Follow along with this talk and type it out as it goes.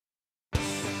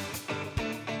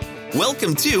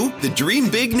Welcome to the Dream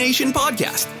Big Nation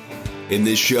podcast. In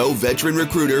this show, veteran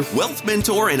recruiter, wealth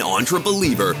mentor, and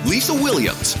entrepreneur Lisa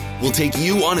Williams will take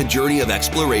you on a journey of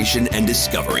exploration and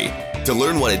discovery to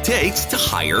learn what it takes to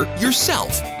hire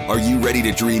yourself. Are you ready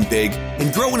to dream big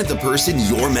and grow into the person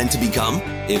you're meant to become?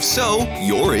 If so,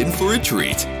 you're in for a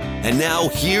treat. And now,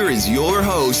 here is your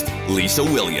host, Lisa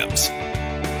Williams.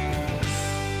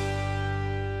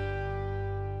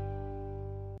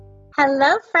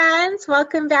 Hello, friends.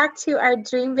 Welcome back to our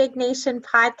Dream Big Nation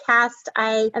podcast.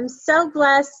 I am so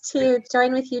blessed to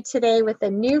join with you today with a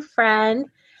new friend,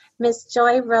 Miss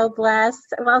Joy Robles.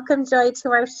 Welcome, Joy, to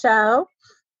our show.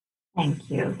 Thank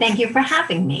you. Thank you for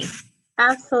having me.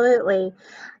 Absolutely.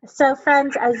 So,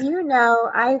 friends, as you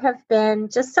know, I have been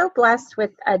just so blessed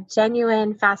with a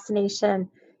genuine fascination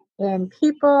in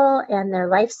people and their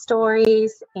life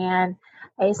stories. And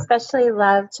I especially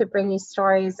love to bring you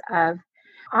stories of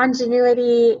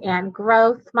ingenuity and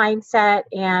growth mindset,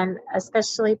 and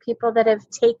especially people that have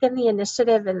taken the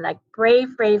initiative and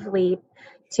brave leap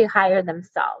to hire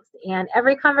themselves. And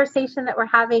every conversation that we're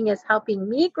having is helping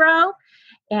me grow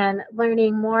and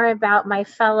learning more about my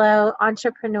fellow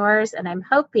entrepreneurs. And I'm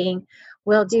hoping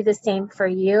we'll do the same for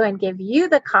you and give you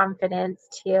the confidence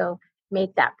to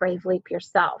make that brave leap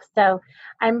yourself. So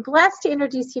I'm blessed to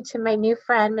introduce you to my new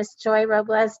friend, Miss Joy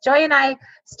Robles. Joy and I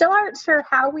still aren't sure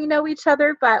how we know each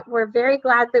other, but we're very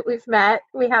glad that we've met.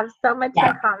 We have so much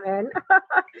in common.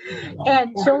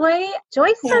 And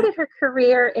Joy started her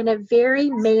career in a very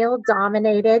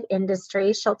male-dominated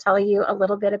industry. She'll tell you a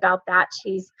little bit about that.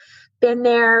 She's been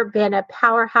a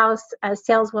powerhouse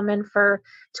saleswoman for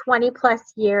 20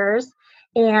 plus years,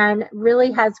 and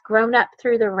really has grown up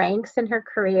through the ranks in her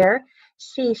career.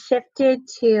 She shifted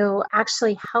to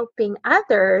actually helping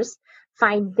others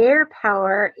find their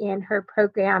power in her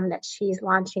program that she's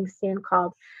launching soon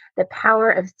called The Power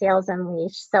of Sales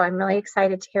Unleashed. So I'm really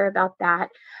excited to hear about that.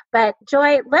 But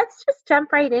Joy, let's just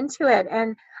jump right into it.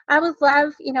 And I would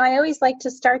love, I always like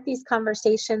to start these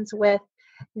conversations with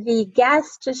the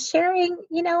guest just sharing,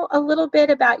 a little bit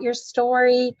about your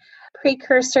story,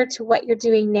 precursor to what you're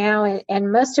doing now,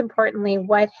 and most importantly,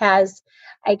 what has,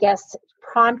 I guess,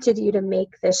 prompted you to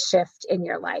make this shift in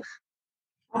your life.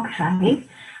 Okay.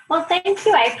 Well, thank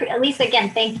you. Lisa,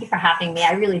 again, thank you for having me.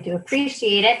 I really do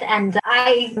appreciate it. And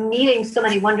I'm meeting so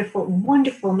many wonderful,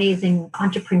 amazing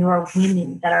entrepreneur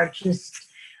women that are just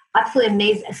absolutely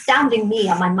amazing, astounding me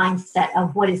on my mindset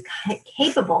of what is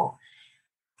capable.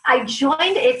 I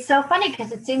joined. It's so funny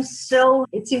because it seems so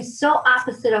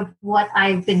opposite of what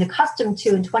I've been accustomed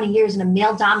to in 20 years in a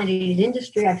male-dominated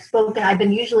industry. I've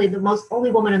been usually the only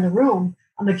woman in the room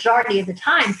a majority of the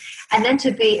time, and then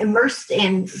to be immersed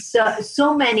in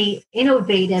so many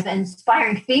innovative and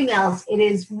inspiring females, it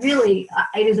is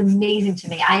amazing to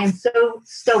me. I am so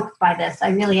stoked by this. I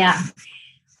really am.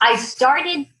 I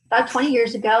started about 20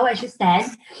 years ago, as you said,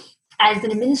 as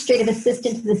an administrative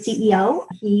assistant to the CEO.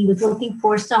 He was looking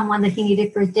for someone that he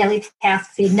needed for his daily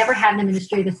tasks. He had never had an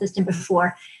administrative assistant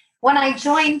before. When I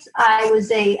joined,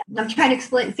 I'm trying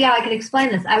to see how I can explain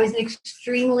this. I was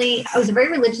a very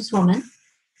religious woman.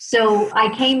 So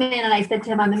I came in and I said to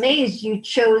him, I'm amazed you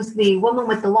chose the woman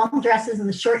with the long dresses and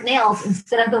the short nails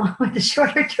instead of the one with the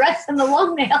shorter dress and the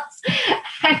long nails.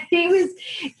 And he was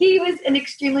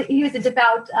a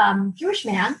devout Jewish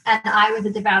man, and I was a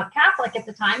devout Catholic at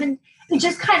the time. And it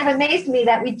just kind of amazed me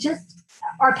that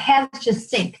our paths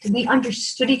just synced. We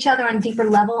understood each other on a deeper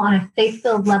level, on a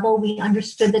faith-filled level. We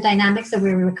understood the dynamics of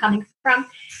where we were coming from,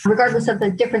 regardless of the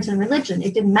difference in religion.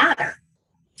 It didn't matter.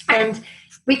 And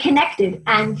we connected,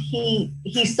 and he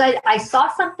said, I saw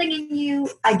something in you.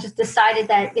 I just decided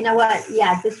that,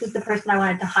 this was the person I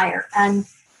wanted to hire. And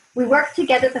we worked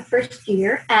together the first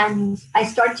year, and I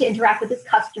started to interact with his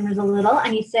customers a little,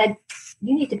 and he said,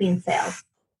 you need to be in sales.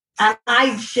 And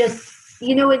I just,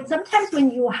 and sometimes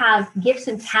when you have gifts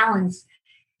and talents,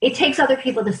 it takes other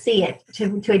people to see it,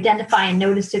 to identify and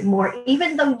notice it more,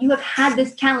 even though you have had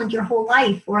this talent your whole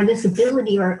life, or this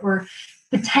ability or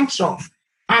potential.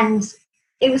 And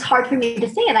it was hard for me to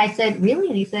see. And I said, really?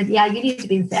 And he said, yeah, you need to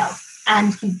be in sales.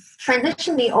 And he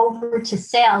transitioned me over to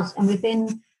sales. And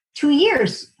within 2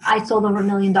 years, I sold over $1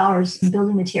 million in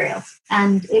building materials.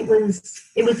 And it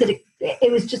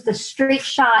was just a straight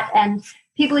shot. And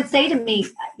people would say to me,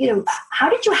 how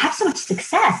did you have so much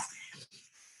success?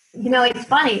 It's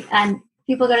funny. And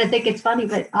people are going to think it's funny,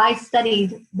 but I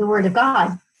studied the Word of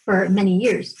God for many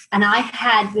years. And I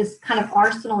had this kind of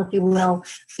arsenal, if you will,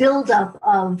 buildup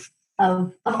of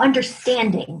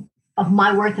understanding of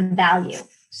my worth and value.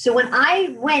 So when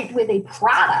I went with a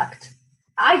product,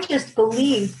 I just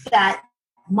believed that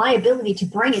my ability to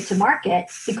bring it to market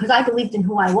because I believed in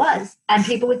who I was. And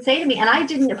people would say to me, and I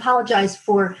didn't apologize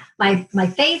for my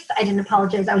faith. I didn't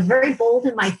apologize. I was very bold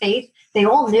in my faith. They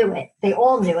all knew it.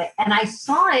 And I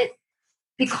saw it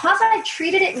because I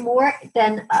treated it more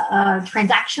than a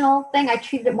transactional thing. I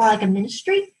treated it more like a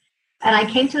ministry. And I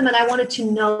came to them and I wanted to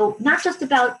know not just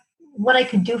about what I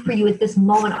could do for you at this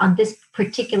moment on this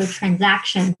particular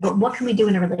transaction, but what can we do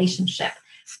in a relationship?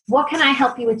 What can I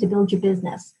help you with to build your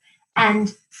business?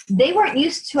 And they weren't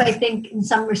used to, I think, in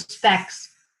some respects,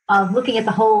 of looking at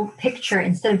the whole picture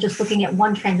instead of just looking at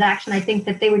one transaction. I think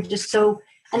that they were just so,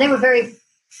 and they were very,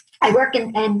 I work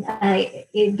in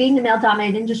being the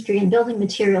male-dominated industry and building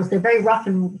materials, they're very rough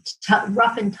and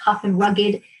tough and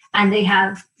rugged, and they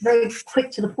have very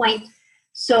quick to the point.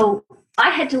 So I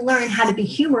had to learn how to be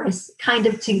humorous, kind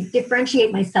of to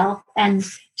differentiate myself and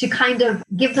to kind of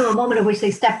give them a moment of which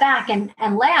they stepped back and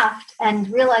laughed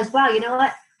and realized, wow, you know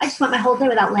what? I just went my whole day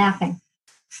without laughing.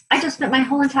 I just spent my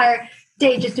whole entire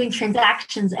day just doing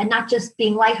transactions and not just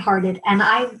being lighthearted. And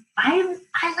I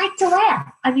like to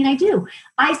laugh. I mean, I do.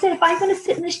 I said, if I'm going to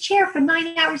sit in this chair for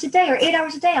 9 hours a day or 8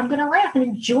 hours a day, I'm going to laugh and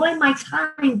enjoy my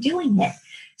time doing it.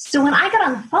 So when I got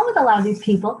on the phone with a lot of these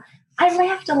people, I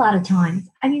laughed a lot of times.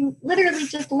 I mean, literally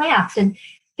just laughed. And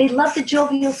they love the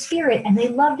jovial spirit and they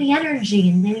love the energy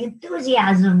and the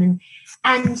enthusiasm.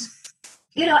 And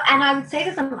you know, and I would say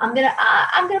to them, I'm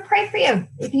gonna pray for you.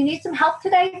 If you need some help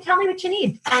today, tell me what you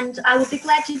need. And I would be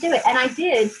glad to do it. And I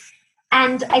did.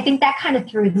 And I think that kind of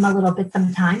threw them a little bit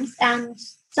sometimes. And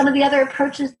some of the other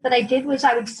approaches that I did was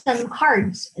I would send them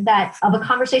cards of a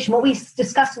conversation, what we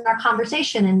discussed in our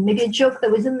conversation, and maybe a joke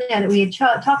that was in there that we had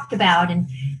talked about. And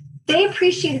they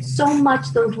appreciated so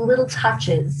much those little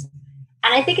touches.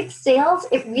 And I think in sales,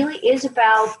 it really is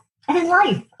about, and in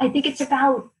life, I think it's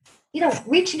about, you know,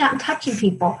 reaching out and touching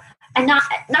people, and not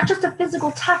just a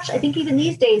physical touch. I think even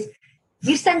these days,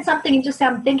 you send something and just say,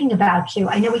 I'm thinking about you.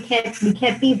 I know we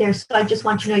can't be there, so I just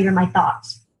want you to know you're my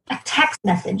thoughts. A text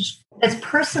message that's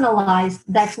personalized,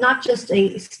 that's not just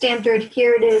a standard,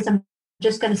 here it is, I'm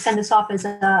just going to send this off as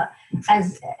a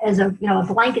you know, a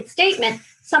blanket statement,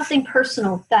 something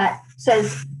personal that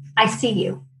says, I see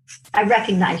you, I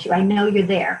recognize you, I know you're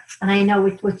there, and I know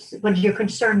what your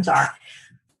concerns are.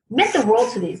 Meant the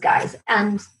world to these guys.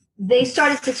 And they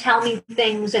started to tell me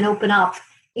things and open up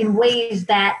in ways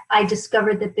that I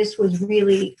discovered that this was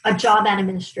really a job out of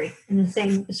ministry in the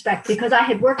same respect, because I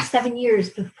had worked 7 years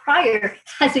prior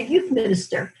as a youth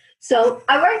minister. So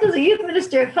I worked as a youth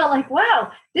minister and felt like,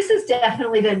 wow, this has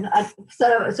definitely been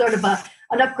sort of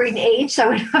an upgrade in age. So I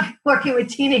went from working with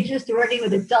teenagers to working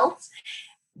with adults.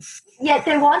 Yet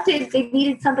they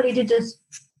needed somebody to just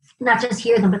not just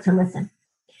hear them, but to listen.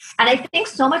 And I think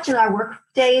so much in our work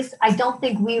days, I don't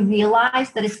think we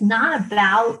realize that it's not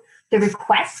about the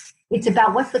request. It's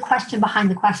about what's the question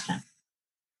behind the question.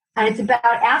 And it's about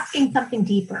asking something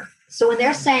deeper. So when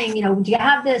they're saying, you know, do you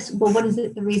have this? Well, what is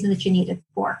it, the reason that you need it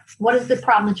for? What is the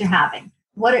problem that you're having?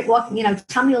 What, you know,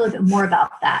 tell me a little bit more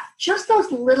about that. Just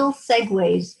those little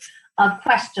segues of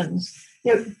questions.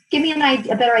 You know, give me a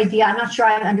better idea. I'm not sure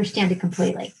I understand it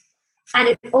completely. And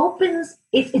it opens,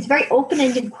 it's very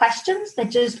open-ended questions that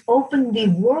just open the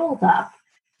world up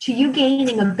to you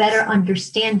gaining a better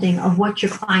understanding of what your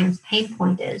client's pain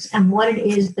point is and what it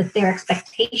is that their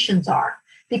expectations are.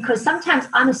 Because sometimes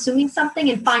I'm assuming something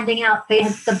and finding out they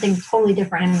have something totally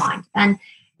different in mind. And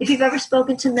if you've ever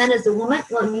spoken to men as a woman,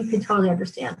 well, you can totally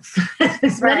understand.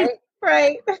 Right.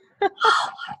 Oh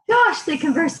my gosh, they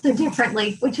converse so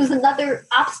differently, which was another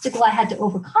obstacle I had to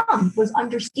overcome, was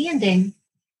understanding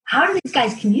how do these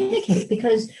guys communicate?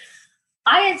 Because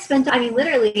I had spent,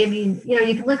 literally, you know,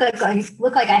 you can look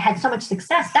like I had so much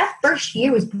success. That first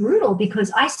year was brutal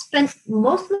because I spent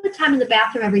most of the time in the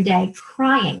bathroom every day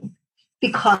crying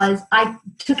because I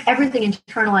took everything,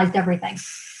 internalized everything.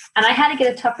 And I had to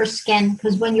get a tougher skin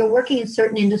because when you're working in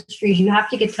certain industries, you have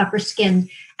to get tougher skinned.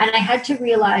 And I had to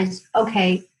realize,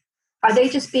 okay, are they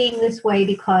just being this way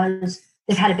because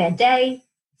they've had a bad day?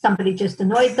 Somebody just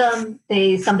annoyed them.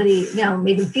 Somebody, you know,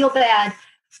 made them feel bad.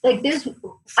 Like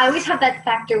I always have that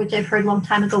factor, which I've heard a long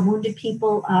time ago, wounded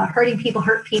people, hurting people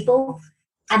hurt people.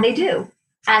 And they do.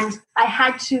 And I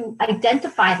had to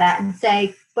identify that and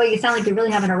say, boy, you sound like you're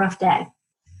really having a rough day.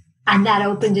 And that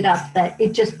opened it up, that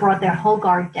it just brought their whole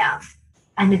guard down.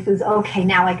 And it was, okay,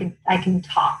 now I can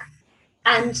talk.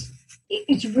 And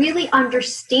it's really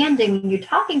understanding when you're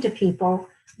talking to people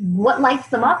what lights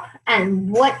them up and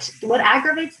what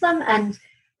aggravates them, and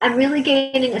really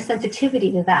gaining a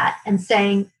sensitivity to that and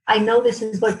saying, I know this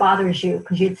is what bothers you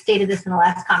because you had stated this in the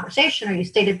last conversation or you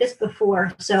stated this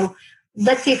before. So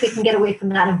let's see if we can get away from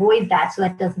that, avoid that so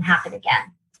that doesn't happen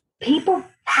again. People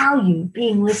value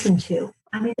being listened to.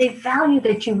 I mean, they value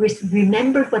that you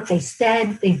remembered what they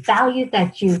said. They value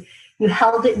that you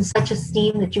held it in such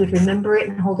esteem that you would remember it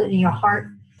and hold it in your heart.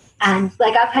 And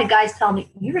like, I've had guys tell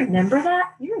me, you remember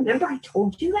that? You remember I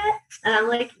told you that? And I'm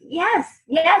like, yes,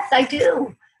 I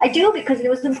do. I do, because it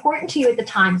was important to you at the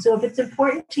time. So if it's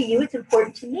important to you, it's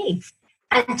important to me.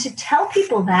 And to tell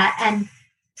people that, and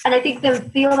I think them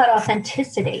feel that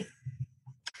authenticity,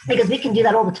 because we can do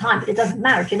that all the time, but it doesn't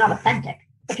matter if you're not authentic.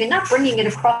 If you're not bringing it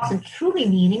across and truly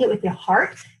meaning it with your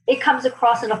heart, it comes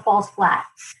across and it falls flat.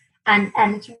 And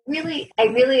it really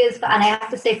is, and I have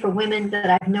to say for women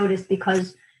that I've noticed,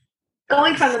 because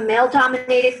going from a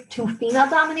male-dominated to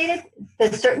female-dominated,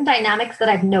 there's certain dynamics that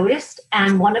I've noticed.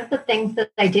 And one of the things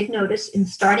that I did notice in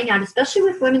starting out, especially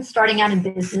with women starting out in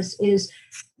business, is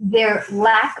their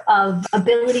lack of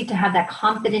ability to have that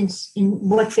confidence in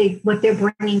what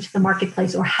they're bringing to the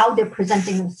marketplace, or how they're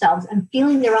presenting themselves and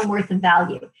feeling their own worth and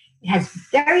value. It has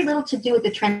very little to do with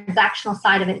the transactional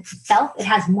side of it itself. It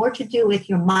has more to do with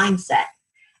your mindset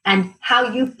and how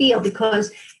you feel,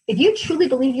 because if you truly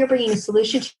believe you're bringing a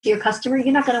solution to your customer,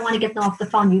 you're not going to want to get them off the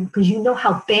phone, because you know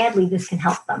how badly this can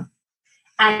help them.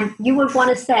 And you would want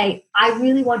to say, I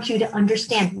really want you to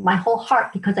understand my whole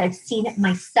heart, because I've seen it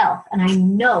myself, and I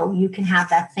know you can have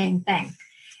that same thing.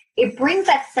 It brings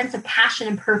that sense of passion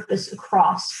and purpose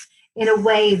across in a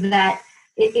way that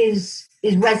it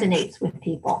resonates with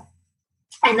people.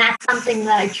 And that's something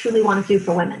that I truly want to do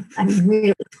for women. I mean,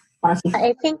 really.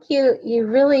 I think you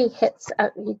really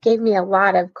you gave me a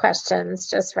lot of questions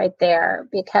just right there,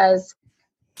 because,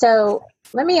 so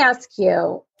let me ask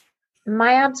you,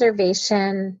 my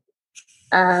observation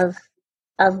of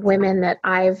women that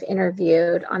I've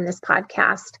interviewed on this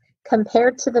podcast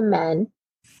compared to the men,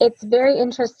 it's very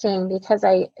interesting, because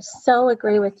I so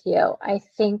agree with you. I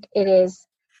think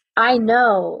I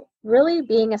know really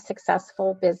being a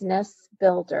successful business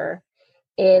builder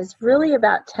is really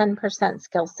about 10%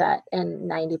 skill set and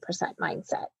 90%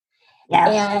 mindset. Yes.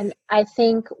 And I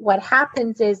think what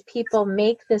happens is people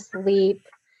make this leap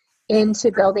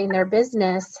into building their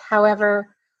business.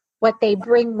 However, what they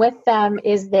bring with them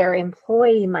is their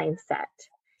employee mindset.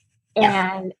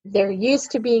 Yes. And they're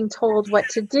used to being told what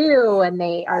to do, and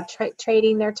they are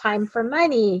trading their time for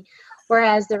money.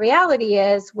 Whereas the reality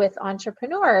is, with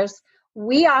entrepreneurs,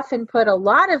 we often put a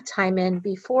lot of time in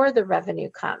before the revenue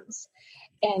comes.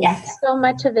 And yes. So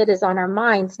much of it is on our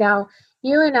minds. Now,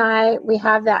 you and I, we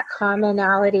have that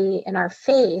commonality in our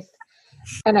faith.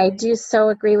 And I do so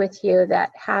agree with you that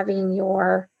having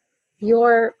your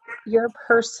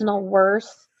personal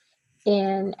worth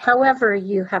in however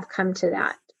you have come to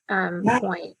that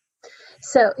point.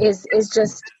 So is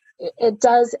just, it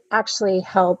does actually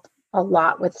help a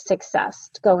lot with success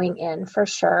going in, for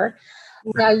sure.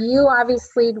 Now, you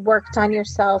obviously worked on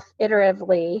yourself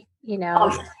iteratively,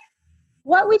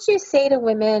 What would you say to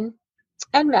women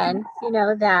and men,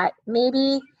 that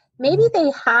maybe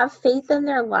they have faith in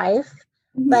their life,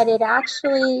 but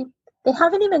they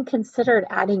haven't even considered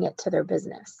adding it to their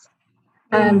business?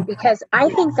 Because I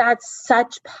think that's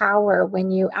such power when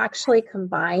you actually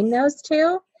combine those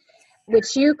two,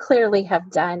 which you clearly have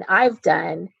done. I've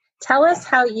done. Tell us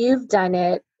how you've done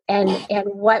it, and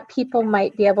what people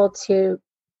might be able to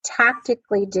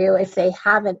tactically do if they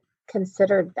haven't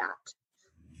considered that.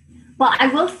 Well, I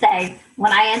will say,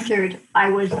 when I entered,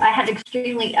 was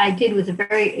a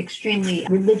very extremely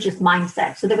religious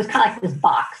mindset. So there was kind of like this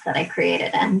box that I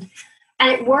created, and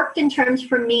it worked in terms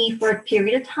for me for a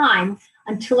period of time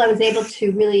until I was able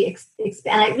to really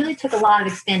expand. It really took a lot of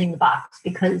expanding the box,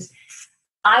 because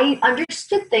I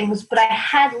understood things, but I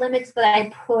had limits that I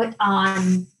put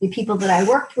on the people that I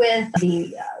worked with,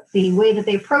 the way that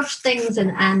they approached things,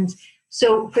 and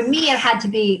so for me, it had to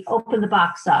be open the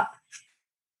box up.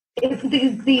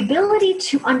 The ability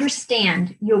to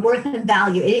understand your worth and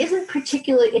value,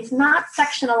 it's not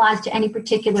sectionalized to any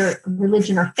particular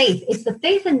religion or faith. It's the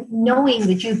faith in knowing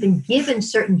that you've been given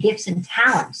certain gifts and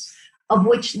talents, of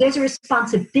which there's a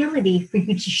responsibility for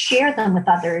you to share them with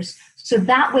others. So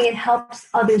that way it helps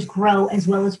others grow as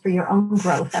well as for your own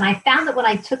growth. And I found that when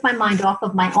I took my mind off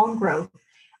of my own growth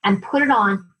and put it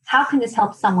on, how can this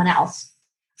help someone else?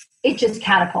 It just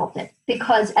catapulted,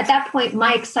 because at that point,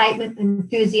 my excitement and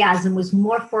enthusiasm was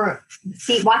more for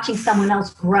watching someone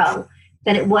else grow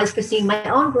than it was for seeing my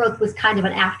own growth. Was kind of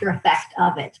an after effect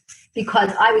of it,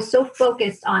 because I was so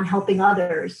focused on helping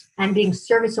others and being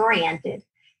service oriented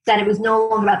that it was no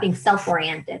longer about being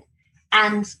self-oriented.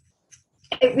 And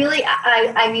it really,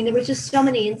 I mean, there were just so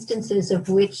many instances of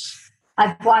which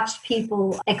I've watched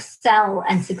people excel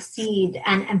and succeed,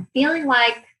 and feeling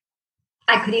like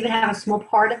I could even have a small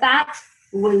part of that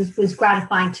was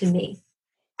gratifying to me.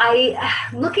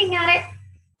 looking at it,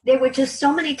 there were just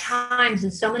so many times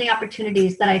and so many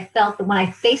opportunities that I felt that when I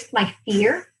faced my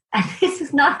fear, and this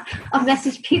is not a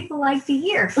message people like to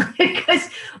hear, because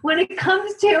when it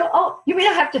comes to, oh, you may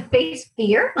not have to face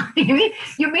fear. you may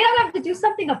not have to do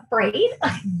something afraid.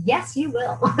 Yes, you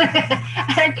will.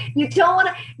 And you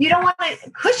don't want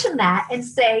to cushion that and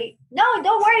say, no,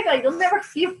 don't worry about it. You'll never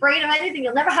be afraid of anything.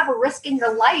 You'll never have a risk in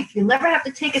your life. You'll never have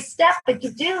to take a step, but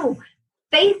you do.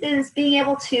 Faith is being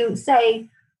able to say,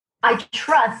 I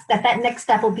trust that next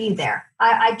step will be there.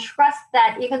 I trust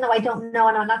that even though I don't know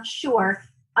and I'm not sure,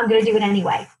 I'm going to do it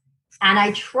anyway. And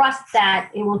I trust that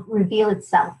it will reveal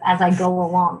itself as I go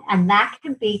along. And that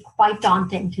can be quite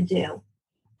daunting to do.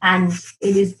 And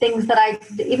it is things that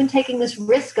even taking this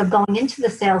risk of going into the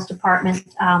sales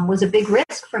department was a big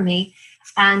risk for me.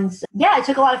 And yeah, it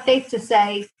took a lot of faith to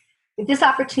say, if this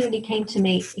opportunity came to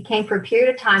me, it came for a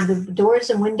period of time. The doors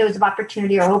and windows of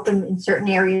opportunity are open in certain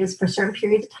areas for certain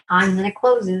periods of time, and then it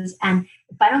closes. And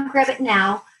if I don't grab it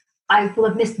now, I will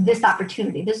have missed this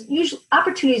opportunity. There's usually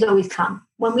opportunities always come.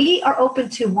 When we are open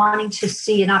to wanting to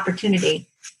see an opportunity,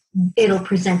 it'll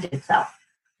present itself.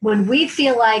 When we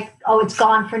feel like, oh, it's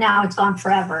gone for now, it's gone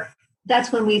forever,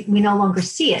 that's when we no longer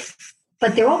see it.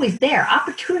 But they're always there.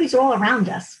 Opportunities are all around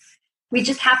us. We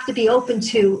just have to be open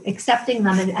to accepting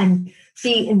them and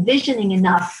be envisioning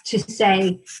enough to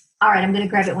say, all right, I'm going to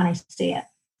grab it when I see it.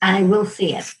 And I will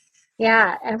see it.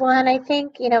 Yeah. And I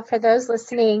think, for those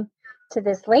listening to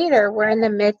this later, we're in the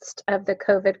midst of the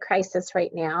COVID crisis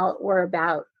right now. We're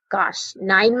about,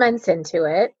 9 months into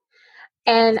it.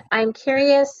 And I'm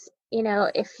curious,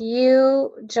 if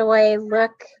you, Joy,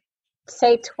 look,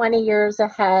 say 20 years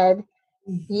ahead,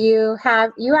 you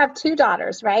have 2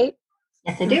 daughters, right?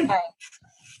 Yes, I do. Okay.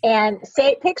 And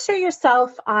picture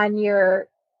yourself on your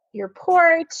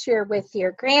porch, you're with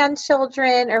your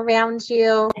grandchildren around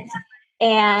you,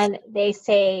 and they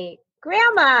say,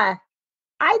 Grandma,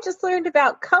 I just learned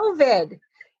about COVID,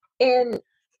 and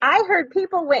I heard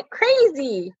people went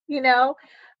crazy,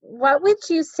 What would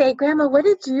you say, Grandma, what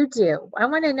did you do? I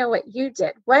want to know what you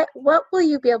did. What will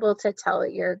you be able to tell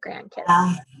your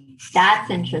grandkids? That's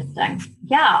interesting.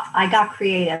 Yeah, I got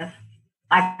creative.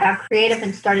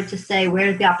 And started to say,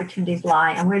 where do the opportunities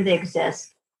lie and where do they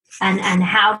exist? And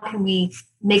how can we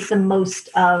make the most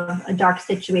of a dark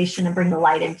situation and bring the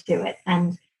light into it?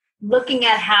 And looking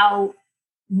at how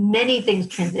many things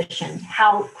transitioned,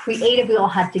 how creative we all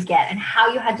had to get, and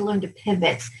how you had to learn to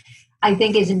pivot, I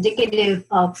think is indicative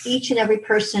of each and every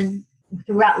person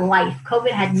throughout life.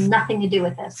 COVID had nothing to do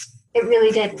with this. It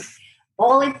really didn't.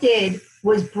 All it did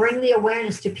was bring the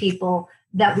awareness to people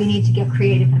that we need to get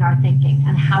creative in our thinking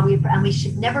and we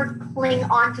should never cling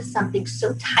on to something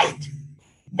so tight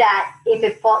that if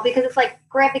it falls, because it's like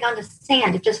grabbing onto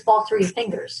sand, it just falls through your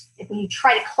fingers. If when you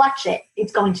try to clutch it,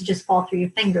 it's going to just fall through your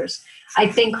fingers. I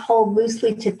think hold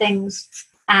loosely to things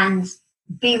and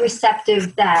be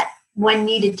receptive that when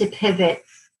needed to pivot,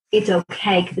 it's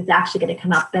okay because it's actually going to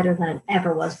come out better than it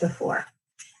ever was before.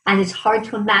 And it's hard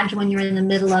to imagine when you're in the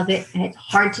middle of it, and it's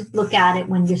hard to look at it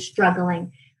when you're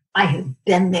struggling. I have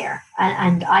been there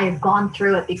and I have gone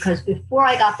through it, because before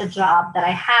I got the job that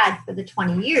I had for the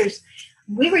 20 years,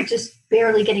 we were just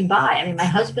barely getting by. I mean, my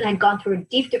husband had gone through a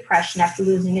deep depression after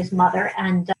losing his mother,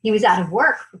 and he was out of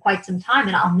work for quite some time.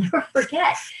 And I'll never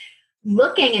forget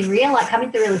looking and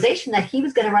coming to the realization that he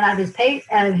was going to run out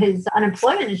of his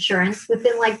unemployment insurance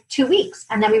within like 2 weeks.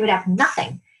 And then we would have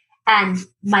nothing. And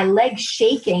my legs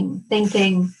shaking,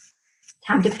 thinking,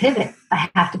 time to pivot. I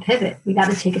have to pivot. We got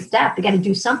to take a step. We got to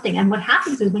do something. And what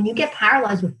happens is when you get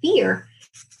paralyzed with fear,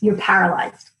 you're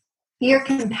paralyzed. Fear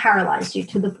can paralyze you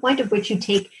to the point of which you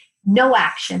take no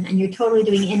action and you're totally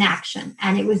doing inaction.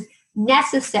 And it was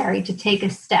necessary to take a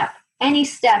step, any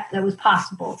step that was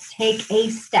possible, take a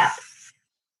step.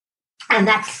 And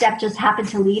that step just happened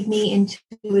to lead me into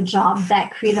a job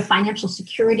that created a financial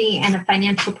security and a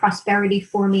financial prosperity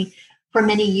for me for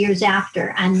many years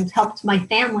after, and helped my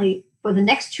family for the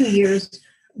next 2 years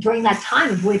during that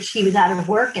time of which he was out of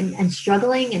work and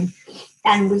struggling,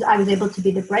 and I was able to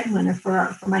be the breadwinner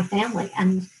for my family.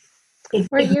 And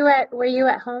were you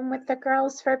at home with the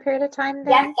girls for a period of time then?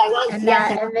 Yes, I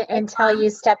was. And until you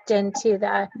stepped into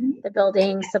the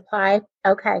building supply.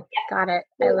 Okay, got it.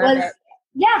 I love it.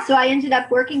 Yeah, so I ended up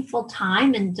working full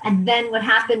time, and then what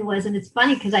happened was, and it's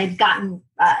funny because I had gotten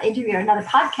interviewed on another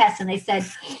podcast, and they said,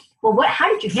 well,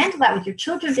 how did you handle that with your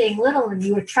children being little and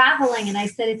you were traveling? And I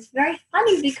said, it's very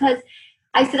funny because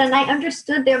I said, and I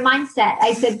understood their mindset.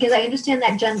 I said, because I understand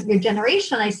that your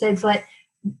generation. I said, but,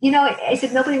 I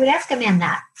said, nobody would ask a man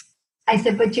that. I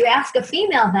said, but you ask a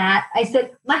female that. I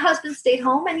said, my husband stayed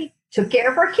home and he took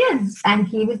care of our kids, and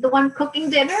he was the one cooking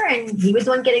dinner, and he was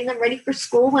the one getting them ready for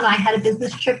school when I had a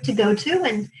business trip to go to,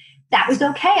 and that was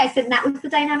okay. I said, and that was the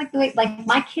dynamic. The way, like,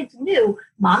 my kids knew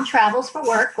mom travels for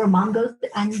work, or mom goes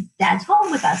and dad's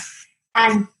home with us,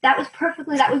 and that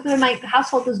was when my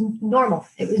household was normal.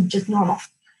 It was just normal,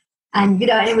 and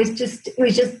and it was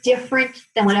just different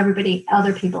than what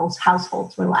other people's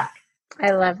households were like.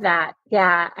 I love that.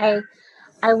 Yeah,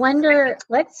 I wonder,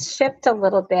 let's shift a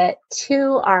little bit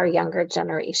to our younger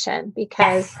generation,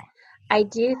 because I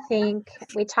do think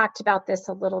we talked about this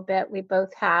a little bit. We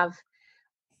both have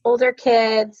older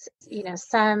kids,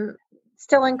 some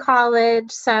still in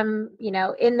college, some,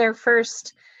 in their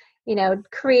first,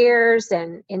 careers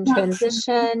and in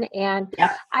transition. And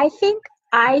I think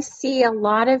I see a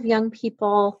lot of young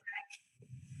people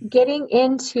getting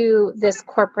into this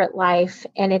corporate life,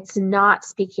 and it's not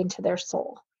speaking to their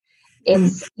soul.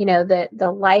 It's,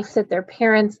 the life that their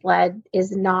parents led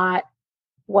is not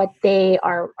what they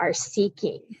are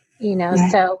seeking,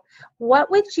 So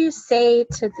what would you say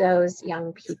to those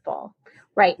young people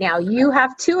right now? You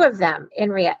have two of them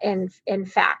in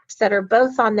fact, that are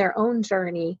both on their own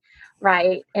journey,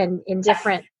 right? And in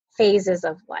different phases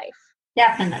of life.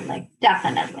 Definitely.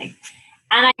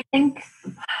 And I think,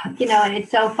 and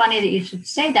it's so funny that you should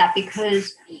say that,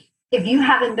 because if you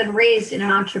haven't been raised in an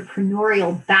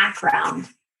entrepreneurial background,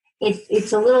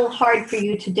 it's a little hard for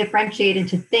you to differentiate and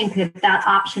to think that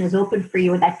option is open for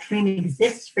you or that dream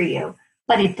exists for you,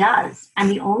 but it does. And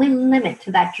the only limit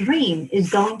to that dream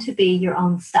is going to be your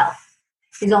own self.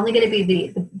 It's only going to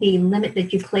be the limit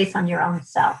that you place on your own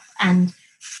self. And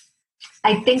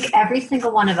I think every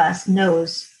single one of us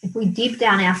knows, if we deep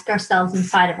down ask ourselves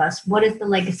inside of us, what is the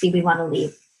legacy we want to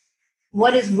leave?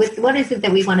 What is it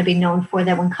that we want to be known for,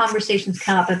 that when conversations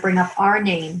come up and bring up our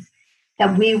name,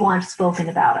 that we want spoken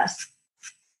about us?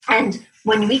 And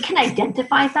when we can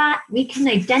identify that, we can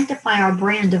identify our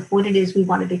brand of what it is we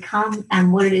want to become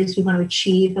and what it is we want to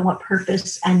achieve and what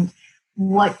purpose and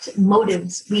what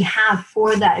motives we have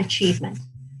for that achievement.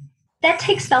 That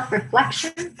takes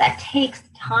self-reflection. That takes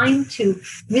time to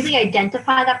really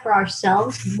identify that for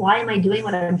ourselves. Why am I doing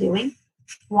what I'm doing?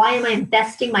 Why am I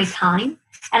investing my time?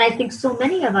 And I think so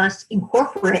many of us in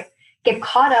corporate get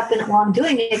caught up in, well, I'm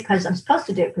doing it because I'm supposed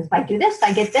to do it. Because if I do this,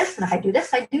 I get this. And if I do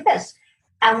this, I do this.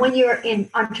 And when you're an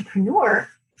entrepreneur,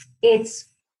 it's,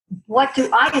 what do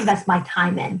I invest my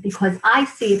time in? Because I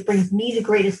see it brings me the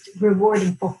greatest reward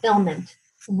and fulfillment,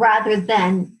 rather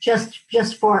than just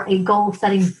for a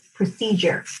goal-setting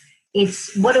procedure.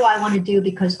 It's, what do I want to do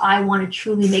because I want to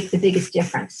truly make the biggest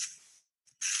difference?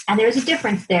 And there's a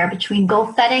difference there between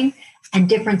goal setting and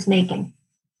difference making.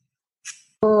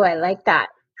 Oh, I like that.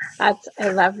 I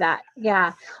love that.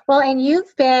 Yeah. Well, and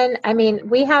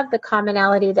we have the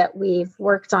commonality that we've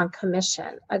worked on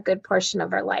commission a good portion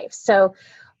of our life. So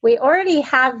we already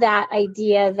have that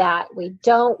idea that we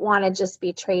don't want to just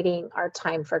be trading our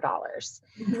time for dollars.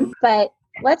 Mm-hmm. But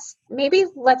let's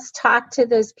talk to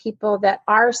those people that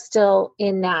are still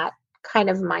in that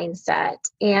kind of mindset.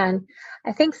 And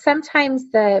I think sometimes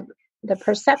the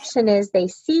perception is they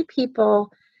see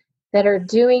people that are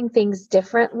doing things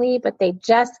differently, but they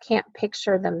just can't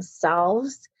picture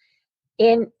themselves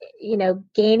in,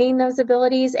 gaining those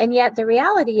abilities. And yet the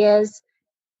reality is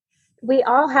we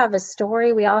all have a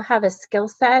story. We all have a skill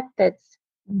set that's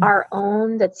our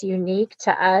own, that's unique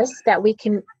to us, that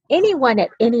anyone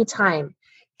at any time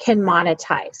can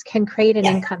monetize, can create an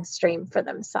income stream for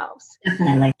themselves.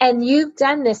 Definitely. And you've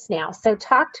done this now. So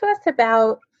talk to us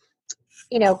about,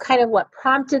 kind of what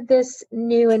prompted this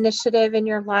new initiative in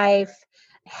your life,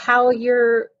 how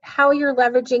you're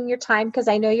leveraging your time, because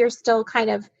I know you're still kind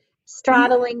of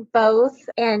straddling both.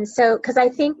 And so, because I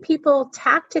think people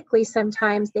tactically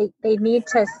sometimes they need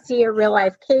to see a real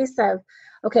life case of,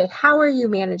 okay, how are you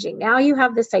managing? Now you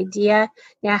have this idea.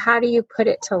 Now, how do you put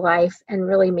it to life and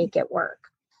really make it work?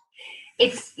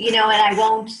 It's, and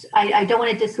I don't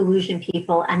want to disillusion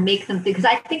people and make them think,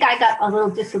 because I think I got a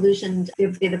little disillusioned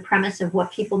with the premise of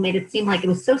what people made it seem like it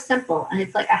was so simple. And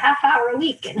it's like a half hour a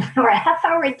week or a half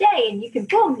hour a day. And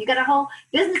you got a whole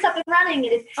business up and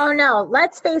running. And oh no,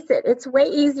 let's face it. It's way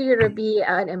easier to be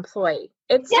an employee.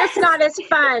 It's just not as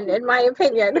fun, in my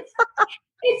opinion.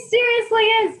 It seriously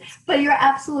is. But you're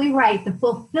absolutely right. The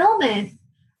fulfillment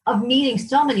of meeting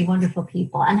so many wonderful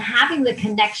people and having the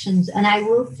connections. And I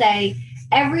will say,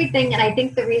 everything, and I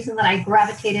think the reason that I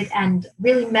gravitated and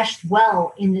really meshed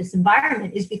well in this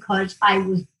environment is because I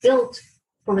was built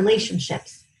for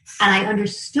relationships, and I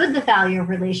understood the value of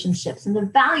relationships and the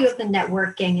value of the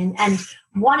networking and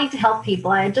wanting to help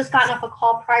people. I had just gotten off a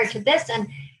call prior to this, and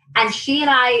she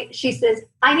says,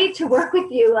 I need to work with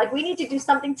you. Like, we need to do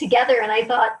something together. And I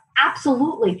thought,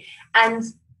 Absolutely. And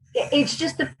it's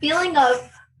just the feeling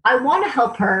of, I want to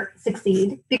help her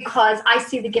succeed because I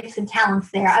see the gifts and talents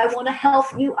there. I want to help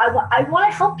you. I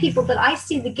want to help people, but I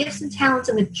see the gifts and talents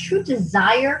and the true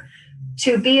desire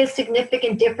to be a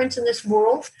significant difference in this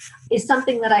world is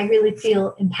something that I really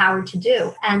feel empowered to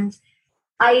do. And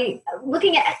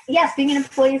looking at, yes, being an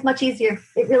employee is much easier.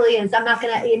 It really is.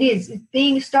 It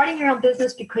is starting your own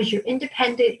business because you're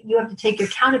independent. You have to take your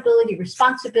accountability,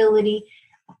 responsibility,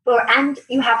 and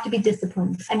you have to be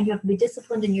disciplined, and you have to be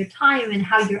disciplined in your time and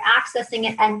how you're accessing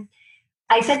it. And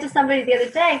I said to somebody the other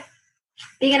day,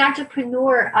 being an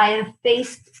entrepreneur, I have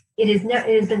faced, it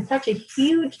has been such a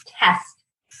huge test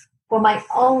for my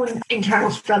own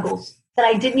internal struggles that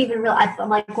I didn't even realize. I'm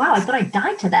like, wow, I thought I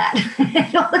died to that.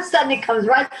 And all of a sudden it comes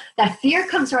right, that fear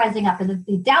comes rising up and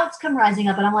the doubts come rising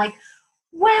up. And I'm like,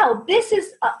 wow, this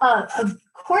is a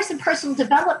course in personal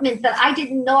development that I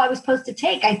didn't know I was supposed to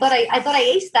take. I thought I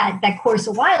aced that course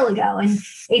a while ago. And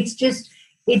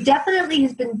it definitely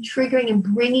has been triggering and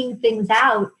bringing things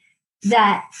out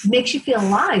that makes you feel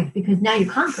alive, because now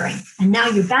you're conquering and now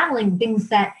you're battling things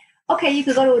that, okay, you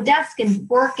could go to a desk and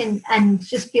work and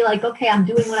just feel like, okay, I'm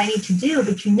doing what I need to do,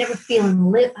 but you never feel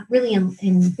really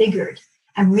invigorated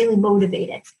and really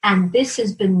motivated. And this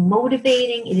has been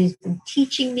motivating. It has been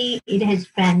teaching me. It has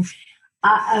been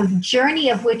a journey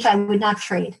of which I would not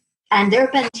trade. And there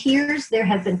have been tears, there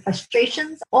have been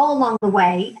frustrations all along the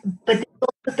way, but there's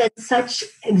also been such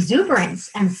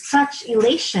exuberance and such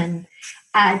elation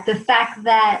at the fact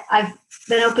that I've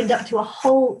been opened up to a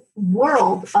whole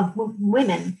world of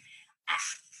women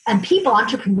and people,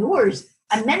 entrepreneurs,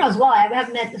 and men as well. I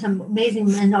have met some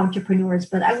amazing men entrepreneurs,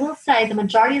 but I will say the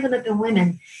majority of them have been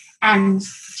women. And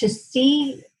to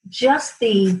see just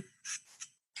the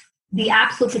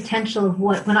absolute potential of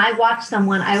when I watch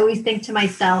someone, I always think to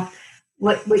myself,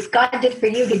 what God did for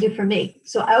you, He could do for me.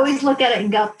 So I always look at it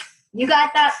and go, you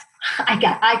got that?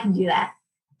 I can do that.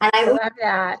 And I love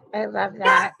that. I love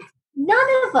that. None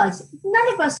of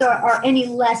us are any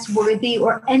less worthy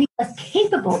or any less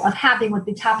capable of having what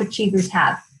the top achievers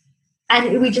have.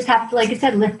 And we just have to, like I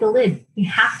said, lift the lid. We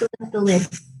have to lift the lid.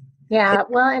 Yeah.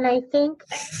 Well, and I think,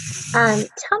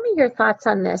 tell me your thoughts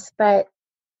on this, but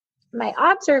my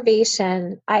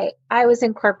observation, I was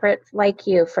in corporate like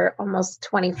you for almost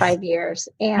 25 years.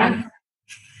 And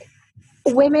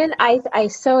women, I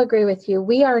so agree with you.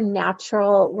 We are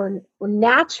natural. We're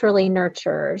naturally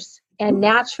nurturers and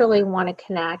naturally want to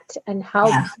connect and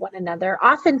help one another,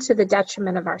 often to the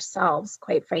detriment of ourselves,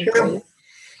 quite frankly. Sure.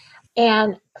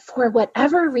 And for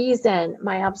whatever reason,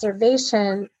 my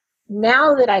observation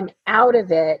now that I'm out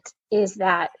of it is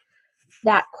that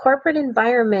corporate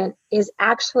environment is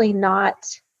actually not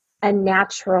a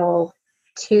natural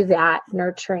to that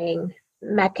nurturing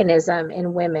mechanism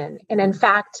in women. And in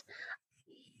fact,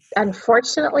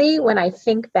 unfortunately, when I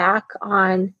think back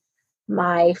on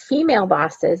my female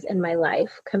bosses in my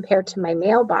life compared to my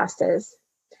male bosses,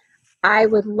 I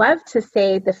would love to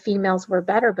say the females were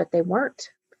better, but they weren't.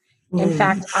 In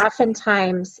fact,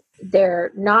 oftentimes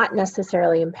they're not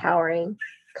necessarily empowering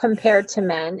compared to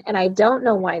men. And I don't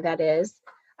know why that is.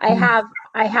 I have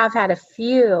had a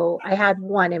few. I had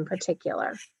one in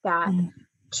particular that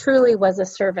truly was a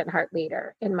servant heart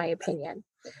leader, in my opinion.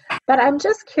 But I'm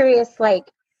just curious,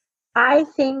 I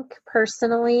think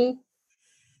personally,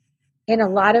 in a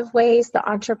lot of ways, the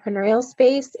entrepreneurial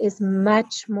space is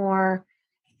much more,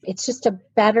 it's just a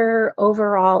better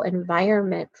overall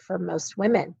environment for most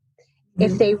women.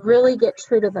 If they really get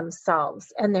true to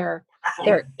themselves and their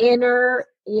inner,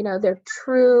 their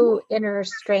true inner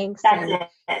strengths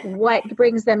and what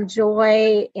brings them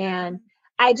joy. And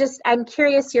I'm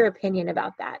curious your opinion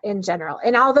about that in general.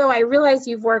 And although I realize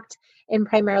you've worked in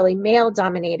primarily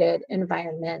male-dominated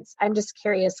environments, I'm just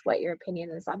curious what your opinion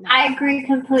is on that. I agree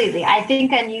completely. I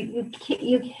think, and you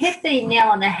hit the nail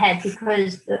on the head,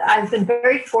 because I've been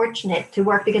very fortunate to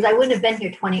work, because I wouldn't have been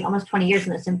here almost 20 years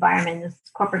in this environment, this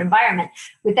corporate environment,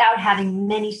 without having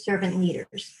many servant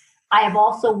leaders. I have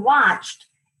also watched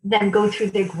them go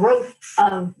through the growth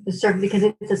of the servant, because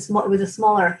it was a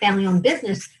smaller family-owned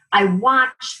business. I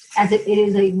watched as it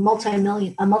is a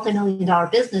multi-million dollar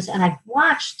business, and I've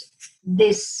watched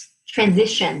this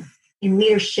transition in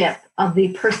leadership of the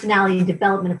personality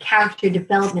development, of character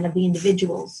development of the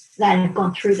individuals that have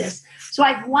gone through this. So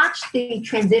I've watched the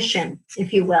transition,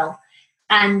 if you will,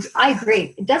 and I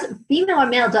agree. It doesn't, female or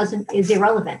male is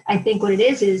irrelevant. I think what it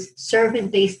is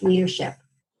servant-based leadership.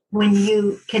 When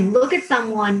you can look at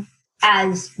someone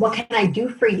as, what can I do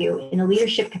for you in a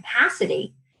leadership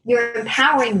capacity? you're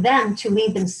empowering them to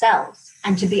lead themselves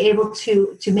and to be able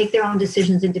to make their own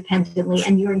decisions independently.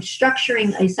 And you're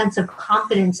structuring a sense of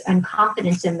confidence and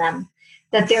confidence in them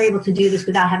that they're able to do this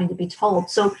without having to be told.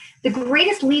 So the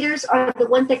greatest leaders are the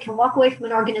ones that can walk away from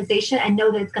an organization and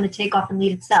know that it's going to take off and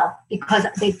lead itself, because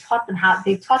they've taught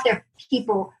their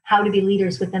people how to be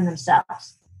leaders within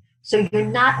themselves. So you're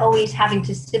not always having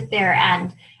to sit there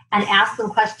and ask them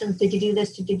questions. Did you do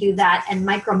this? Did you do that? And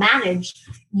micromanage.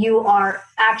 You are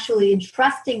actually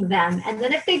entrusting them. And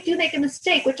then if they do make a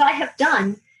mistake, which I have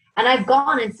done, and I've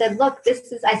gone and said, look,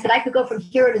 I said, I could go from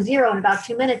hero to zero in about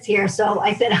 2 minutes here. So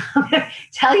I said, I'm going to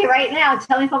tell you right now,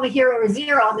 tell me if I'm a hero or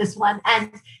zero on this one.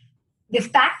 And the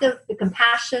fact of the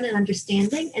compassion and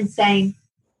understanding and saying,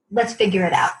 let's figure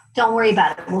it out. Don't worry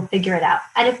about it. We'll figure it out.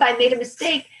 And if I made a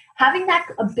mistake, having that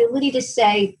ability to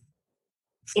say,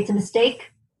 it's a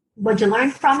mistake. What'd you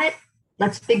learn from it?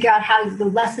 Let's figure out how the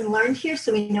lesson learned here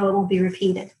so we know it won't be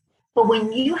repeated. But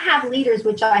when you have leaders,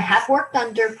 which I have worked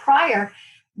under prior,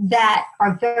 that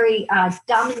are very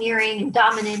domineering and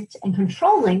dominant and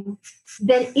controlling,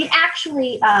 then it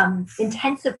actually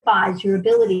intensifies your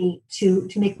ability to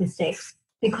make mistakes,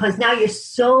 because now you're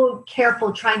so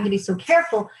careful, trying to be so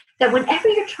careful, that whenever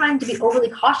you're trying to be overly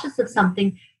cautious of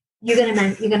something, you're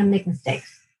gonna make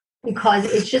mistakes, because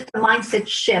it's just a mindset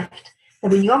shift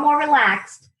that when you're more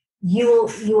relaxed, you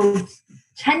will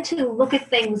tend to look at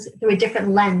things through a different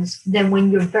lens than when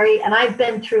you're and I've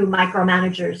been through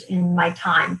micromanagers in my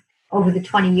time. Over the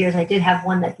 20 years, I did have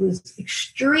one that was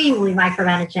extremely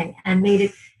micromanaging and made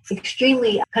it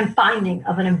extremely confining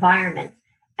of an environment.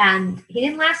 And he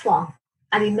didn't last long.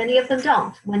 I mean, many of them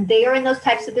don't. When they are in those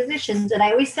types of positions, and I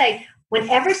always say,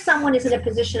 whenever someone is in a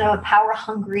position of a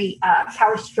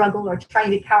power struggle or trying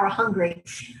to be power hungry,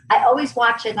 I always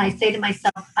watch it and I say to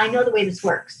myself, I know the way this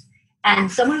works.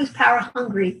 And someone who's power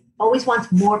hungry always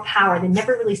wants more power. They're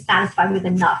never really satisfied with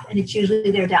enough. And it's usually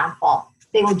their downfall.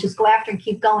 They will just go after and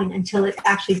keep going until it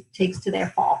actually takes to their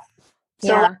fall.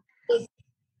 So I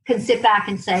can sit back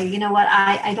and say, you know what,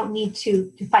 I don't need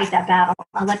to fight that battle.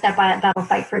 I'll let that battle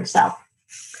fight for itself.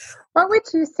 What would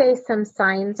you say some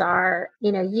signs are?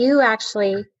 You know, you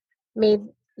actually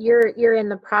you're in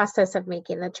the process of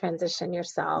making the transition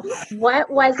yourself.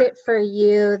 What was it for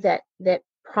you that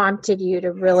prompted you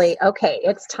to really, okay,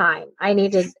 it's time. I'm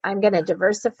going to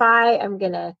diversify. I'm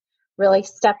going to really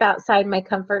step outside my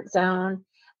comfort zone.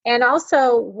 And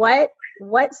also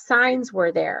what signs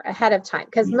were there ahead of time?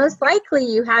 Because most likely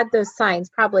you had those signs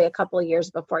probably a couple of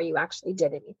years before you actually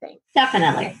did anything.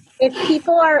 Definitely. If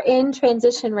people are in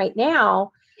transition right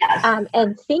now, yes,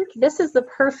 and think this is the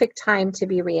perfect time to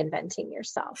be reinventing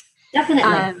yourself.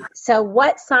 Definitely. So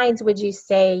what signs would you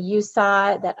say you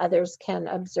saw that others can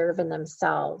observe in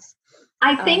themselves?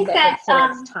 I think that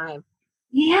it's time.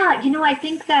 Yeah, I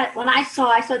think that when I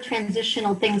saw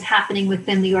transitional things happening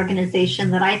within the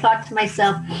organization, that I thought to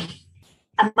myself,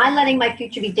 am I letting my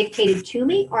future be dictated to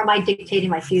me, or am I dictating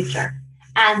my future?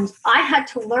 And I had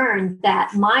to learn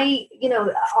that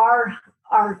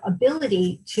our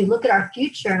ability to look at our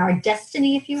future and our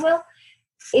destiny, if you will,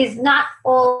 is not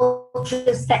all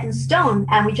just set in stone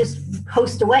and we just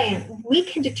coast away. And we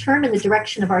can determine the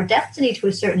direction of our destiny to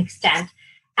a certain extent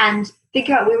and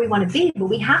figure out where we want to be, but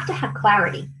we have to have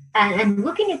clarity. And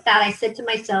looking at that, I said to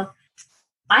myself,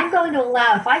 I'm going to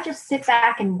allow, if I just sit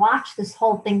back and watch this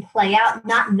whole thing play out,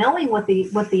 not knowing what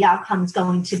the outcome is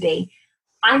going to be,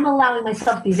 I'm allowing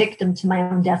myself to be victim to my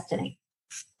own destiny.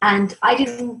 And I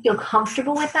didn't feel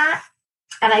comfortable with that.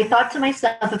 And I thought to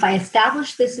myself, if I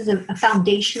establish this as a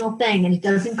foundational thing and it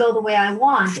doesn't go the way I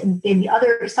want, and then the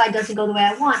other side doesn't go the way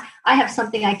I want, I have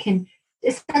something I can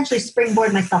essentially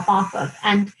springboard myself off of.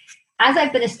 And as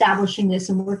I've been establishing this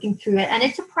and working through it, and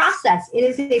it's a process, it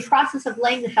is a process of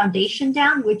laying the foundation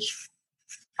down, which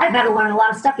I've had to learn a lot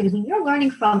of stuff, because when you're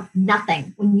learning from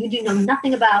nothing, when you do know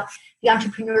nothing about the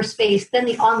entrepreneur space, then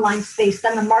the online space,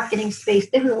 then the marketing space,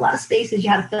 there was a lot of spaces you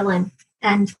had to fill in.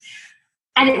 And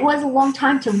it was a long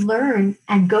time to learn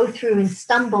and go through and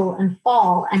stumble and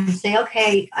fall and say,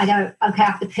 okay, I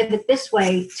have to pivot this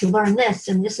way to learn this.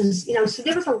 And this is, so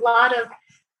there was a lot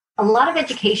of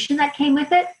education that came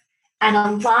with it, and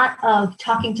a lot of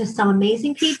talking to some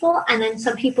amazing people, and then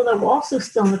some people that were also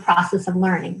still in the process of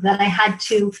learning, that I had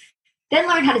to then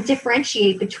learn how to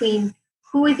differentiate between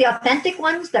who are the authentic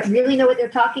ones that really know what they're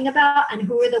talking about, and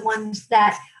who are the ones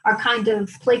that are kind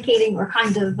of placating or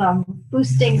kind of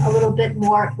boosting a little bit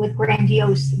more with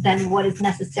grandiose than what is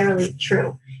necessarily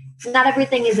true. Not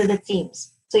everything is as it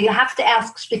seems. So you have to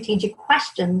ask strategic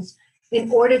questions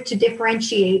in order to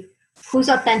differentiate who's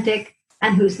authentic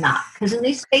and who's not. Because in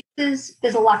these spaces,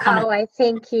 there's a lot coming. Oh, I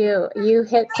think you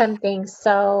hit something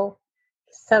so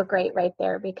so great right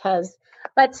there, because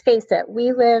let's face it,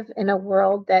 we live in a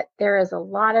world that there is a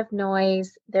lot of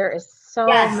noise. There is so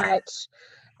much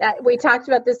that we talked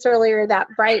about this earlier, that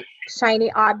bright,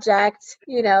 shiny object,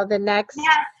 the next,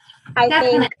 I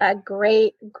think a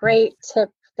great tip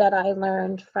that I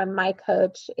learned from my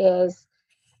coach is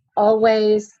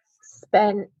always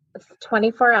spend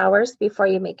 24 hours before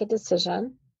you make a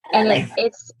decision. And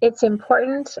it's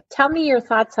important. Tell me your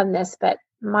thoughts on this, but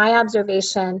my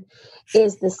observation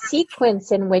is the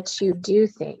sequence in which you do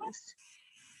things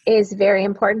is very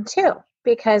important too,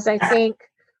 because I think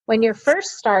when you're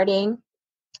first starting,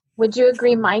 would you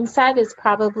agree mindset is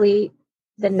probably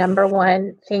the number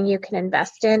one thing you can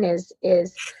invest in is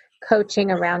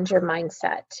coaching around your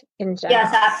mindset in general?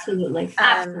 Yes, absolutely.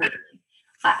 Absolutely.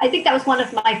 I think that was one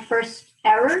of my first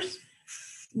errors,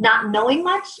 not knowing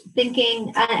much,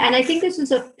 thinking, and I think this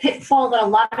is a pitfall that a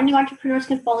lot of new entrepreneurs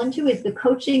can fall into, is the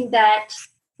coaching that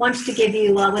wants to give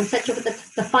you, when set you up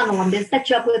with the funnel, and they set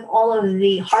you up with all of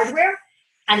the hardware,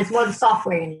 and it's more the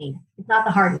software you need. It's not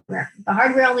the hardware. The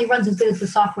hardware only runs as good as the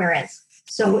software is.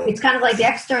 So it's kind of like the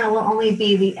external will only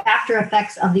be the after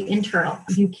effects of the internal.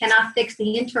 If you cannot fix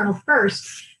the internal first,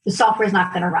 the software is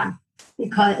not going to run.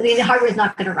 Because the hardware is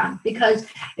not going to run. Because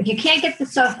if you can't get the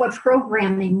software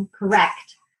programming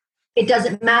correct, it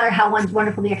doesn't matter how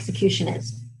wonderful the execution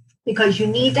is. Because you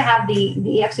need to have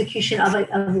the execution of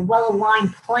a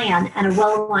well-aligned plan and a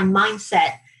well-aligned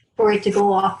mindset for it to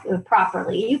go off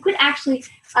properly. You could actually,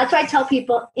 that's why I tell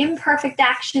people, imperfect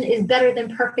action is better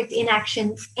than perfect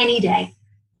inaction any day.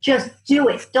 Just do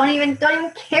it. Don't even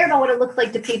care about what it looks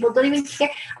like to people. Don't even care.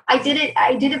 I did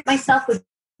it myself with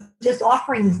just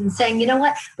offerings and saying, you know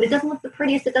what, but it doesn't look the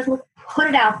prettiest. It doesn't look, put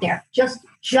it out there. Just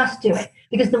do it.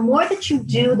 Because the more that you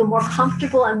do, the more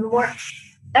comfortable and the more,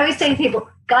 I always say to people,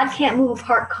 God can't move a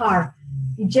parked car.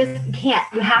 You just can't.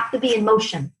 You have to be in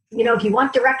motion. If you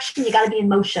want direction, you got to be in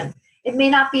motion. It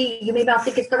may not be, you may not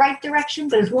think it's the right direction,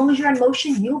 but as long as you're in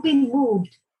motion, you'll be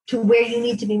moved to where you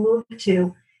need to be moved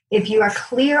to. If you are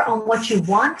clear on what you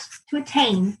want to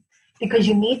attain, because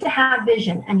you need to have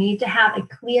vision and you need to have a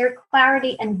clear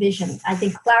clarity and vision. I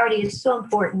think clarity is so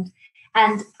important.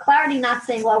 And clarity, not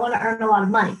saying, well, I want to earn a lot of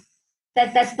money.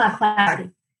 That's not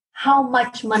clarity. How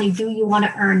much money do you want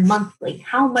to earn monthly?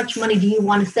 How much money do you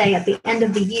want to say at the end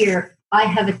of the year, I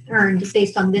have earned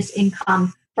based on this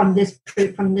income from this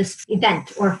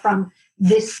event or from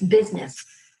this business?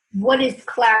 What is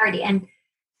clarity? And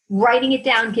writing it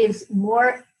down gives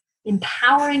more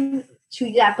empowering to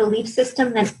that belief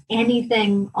system than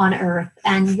anything on earth.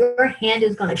 And your hand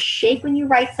is going to shake when you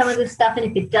write some of this stuff. And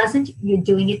if it doesn't, you're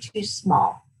doing it too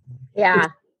small. Yeah.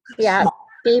 Small.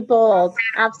 Be bold.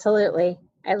 Absolutely.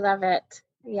 I love it.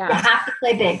 Yeah. You have to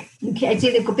play big. It's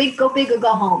either go big or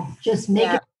go home. Just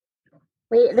make it.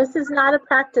 This is not a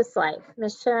practice life.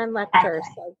 Miss Sharon Lecter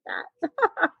says that.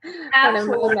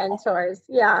 Absolutely. One of my mentors.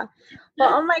 Yeah.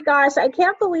 Well, oh my gosh, I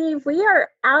can't believe we are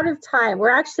out of time. We're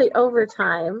actually over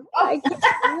time.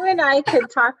 You and I could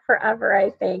talk forever, I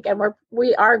think, and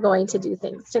we are going to do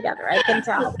things together. I can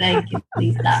tell. Thank you,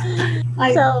 Lisa.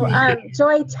 So,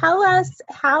 Joy, tell us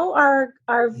how our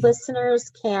listeners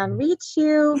can reach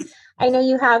you. I know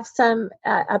you have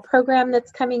a program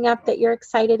that's coming up that you're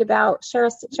excited about. Share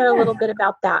a little bit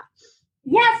about that.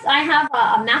 Yes, I have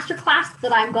a masterclass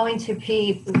that I'm going to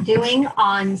be doing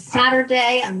on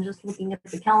Saturday. I'm just looking at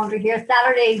the calendar here.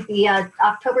 Saturday, the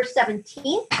October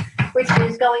 17th, which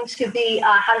is going to be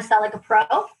how to sell like a pro.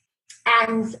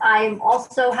 And I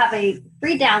also have a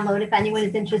free download if anyone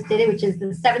is interested, which is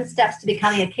the 7 steps to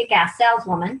becoming a kick-ass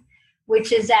saleswoman,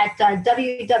 which is at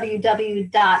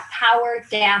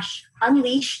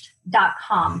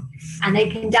www.power-unleashed.com. And they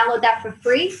can download that for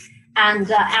free.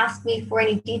 And ask me for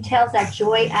any details at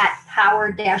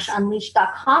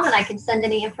joy@power-unleashed.com, and I can send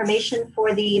any information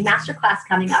for the masterclass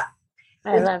coming up.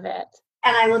 I love it.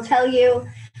 And I will tell you,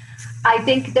 I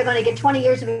think they're going to get 20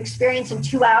 years of experience in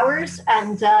 2 hours.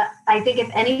 And I think if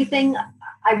anything,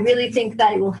 I really think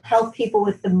that it will help people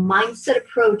with the mindset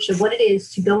approach of what it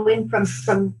is to go in from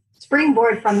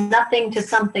springboard from nothing to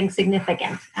something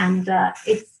significant. And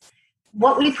it's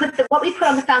what we put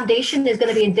on the foundation is going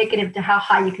to be indicative to how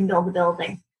high you can build the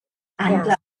building.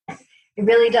 And it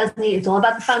really does it's all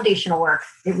about the foundational work.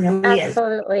 It really is.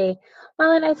 Absolutely.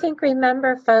 Well, and I think,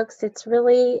 remember, folks, it's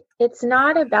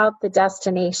not about the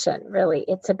destination, really.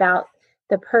 It's about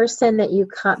the person that you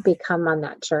become on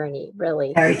that journey,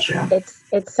 really. Very true.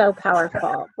 It's so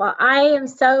powerful. Well, I am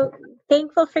so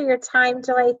thankful for your time,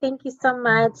 Joy. Thank you so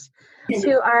much.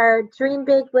 To our Dream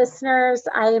Big listeners,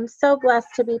 I am so blessed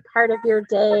to be part of your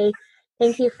day.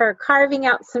 Thank you for carving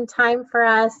out some time for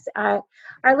us.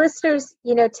 Our listeners,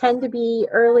 tend to be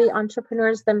early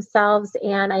entrepreneurs themselves.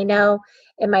 And I know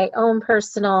in my own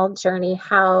personal journey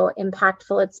how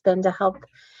impactful it's been to help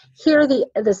hear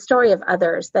the story of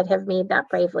others that have made that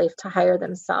brave leap to hire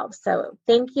themselves. So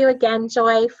thank you again,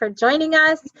 Joy, for joining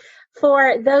us.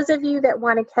 For those of you that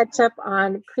want to catch up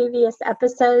on previous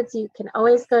episodes, you can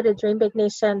always go to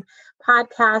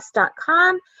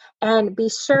dreambignationpodcast.com and be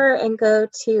sure and go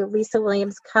to Lisa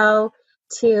Williams Co.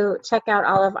 to check out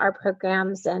all of our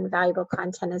programs and valuable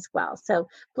content as well. So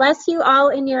bless you all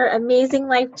in your amazing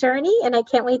life journey, and I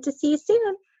can't wait to see you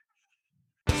soon.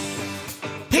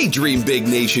 Hey, Dream Big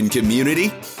Nation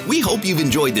community. We hope you've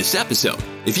enjoyed this episode.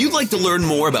 If you'd like to learn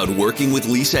more about working with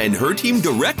Lisa and her team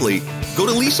directly, go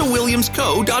to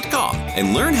lisawilliamsco.com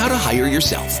and learn how to hire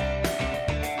yourself.